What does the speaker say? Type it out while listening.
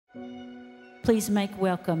Please make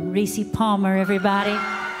welcome Rissi Palmer, everybody. Oh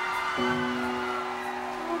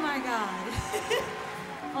my God.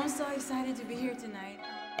 I'm so excited to be here tonight.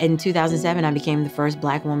 In 2007, I became the first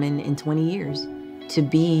Black woman in 20 years to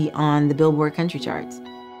be on the Billboard country charts.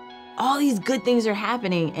 All these good things are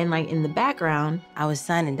happening, and like in the background, I was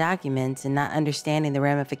signing documents and not understanding the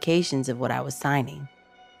ramifications of what I was signing.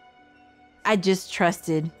 I just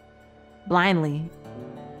trusted blindly.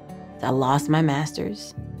 I lost my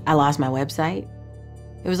master's. I lost my website.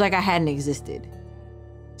 It was like I hadn't existed.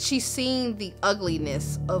 She's seen the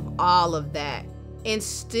ugliness of all of that and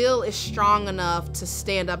still is strong enough to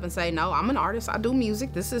stand up and say, no, I'm an artist, I do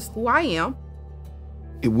music, this is who I am.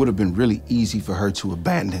 It would have been really easy for her to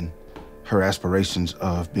abandon her aspirations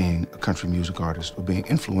of being a country music artist or being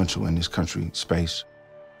influential in this country space.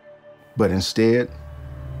 But instead,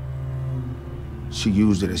 she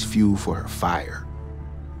used it as fuel for her fire.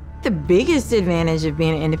 The biggest advantage of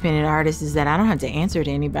being an independent artist is that I don't have to answer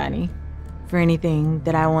to anybody. For anything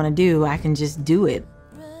that I want to do, I can just do it.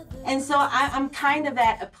 And so I'm kind of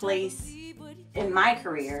at a place in my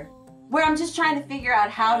career where I'm just trying to figure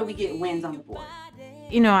out how do we get wins on the board.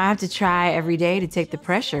 You know, I have to try every day to take the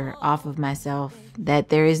pressure off of myself that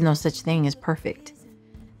there is no such thing as perfect.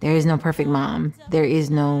 There is no perfect mom. There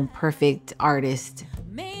is no perfect artist.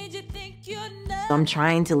 I'm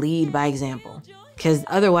trying to lead by example, because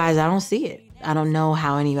otherwise I don't see it. I don't know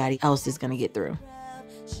how anybody else is going to get through.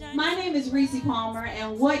 My name is Rissi Palmer,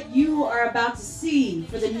 and what you are about to see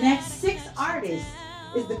for the next 6 artists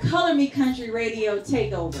is the Color Me Country Radio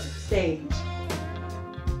Takeover stage.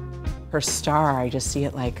 Her star, I just see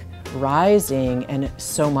it like rising, and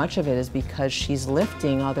so much of it is because she's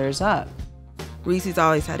lifting others up. Rissi's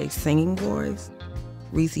always had a singing voice.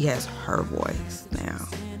 Rissi has her voice now.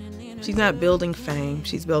 She's not building fame,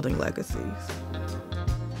 she's building legacies.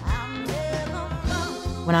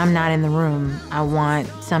 When I'm not in the room, I want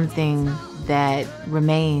something that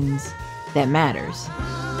remains, that matters.